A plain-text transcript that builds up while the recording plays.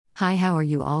Hi, how are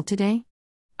you all today?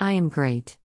 I am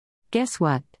great. Guess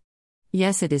what?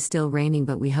 Yes, it is still raining,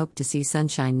 but we hope to see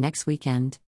sunshine next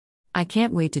weekend. I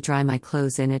can't wait to dry my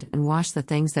clothes in it and wash the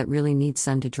things that really need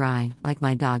sun to dry, like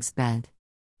my dog's bed.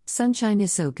 Sunshine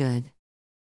is so good.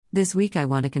 This week I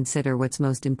want to consider what's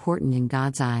most important in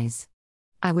God's eyes.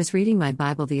 I was reading my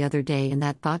Bible the other day and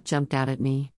that thought jumped out at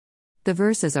me. The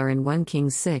verses are in 1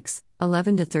 Kings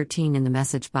 6:11-13 in the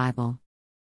Message Bible.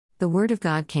 The word of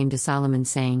God came to Solomon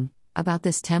saying, "About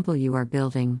this temple you are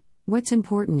building, what's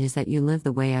important is that you live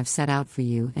the way I've set out for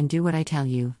you and do what I tell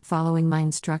you, following my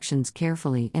instructions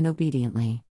carefully and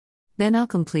obediently. Then I'll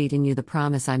complete in you the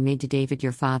promise I made to David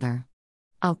your father.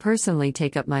 I'll personally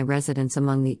take up my residence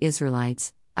among the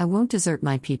Israelites. I won't desert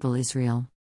my people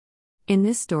Israel." In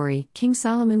this story, King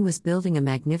Solomon was building a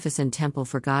magnificent temple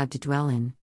for God to dwell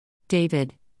in.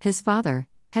 David, his father,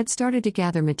 had started to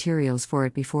gather materials for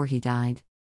it before he died.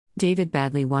 David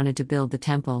badly wanted to build the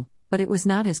temple, but it was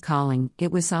not his calling,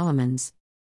 it was Solomon's.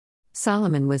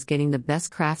 Solomon was getting the best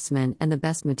craftsmen and the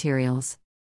best materials.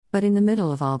 But in the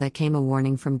middle of all that came a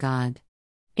warning from God.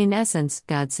 In essence,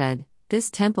 God said, "This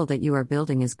temple that you are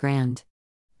building is grand.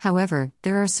 However,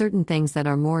 there are certain things that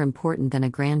are more important than a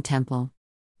grand temple.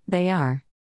 They are: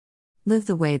 live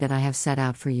the way that I have set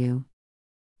out for you.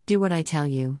 Do what I tell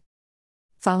you.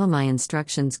 Follow my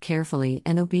instructions carefully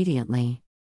and obediently."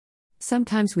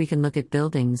 Sometimes we can look at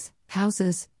buildings,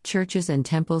 houses, churches, and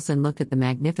temples and look at the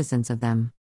magnificence of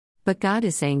them. But God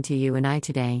is saying to you and I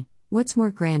today, what's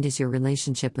more grand is your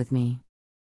relationship with me.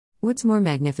 What's more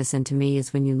magnificent to me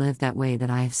is when you live that way that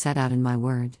I have set out in my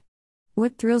word.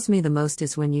 What thrills me the most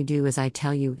is when you do as I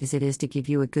tell you, as it is to give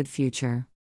you a good future.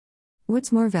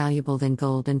 What's more valuable than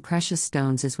gold and precious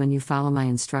stones is when you follow my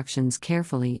instructions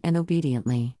carefully and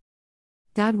obediently.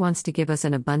 God wants to give us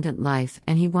an abundant life,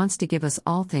 and He wants to give us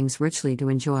all things richly to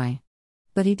enjoy.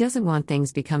 But He doesn't want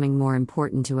things becoming more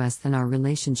important to us than our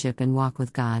relationship and walk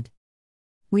with God.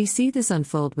 We see this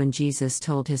unfold when Jesus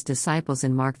told His disciples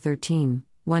in Mark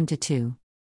 13:1-2.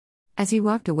 As He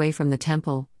walked away from the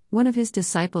temple, one of His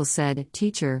disciples said,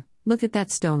 "Teacher, look at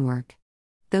that stonework.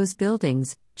 Those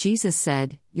buildings," Jesus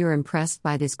said, "you're impressed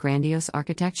by this grandiose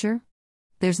architecture?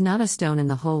 There's not a stone in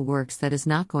the whole works that is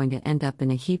not going to end up in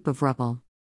a heap of rubble."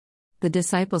 The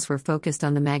disciples were focused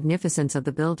on the magnificence of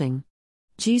the building.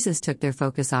 Jesus took their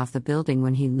focus off the building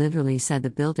when He literally said the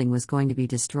building was going to be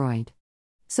destroyed.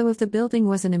 So if the building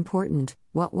wasn't important,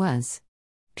 what was?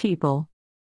 People.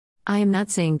 I am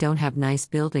not saying don't have nice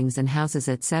buildings and houses,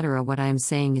 etc. What I am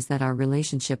saying is that our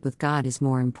relationship with God is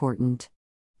more important.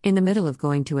 In the middle of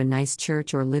going to a nice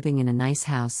church or living in a nice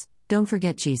house, don't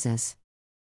forget Jesus.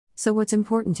 So what's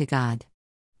important to God?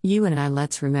 You and I,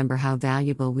 let's remember how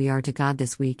valuable we are to God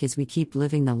this week as we keep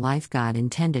living the life God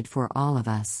intended for all of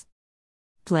us.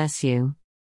 Bless you.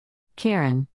 Karen.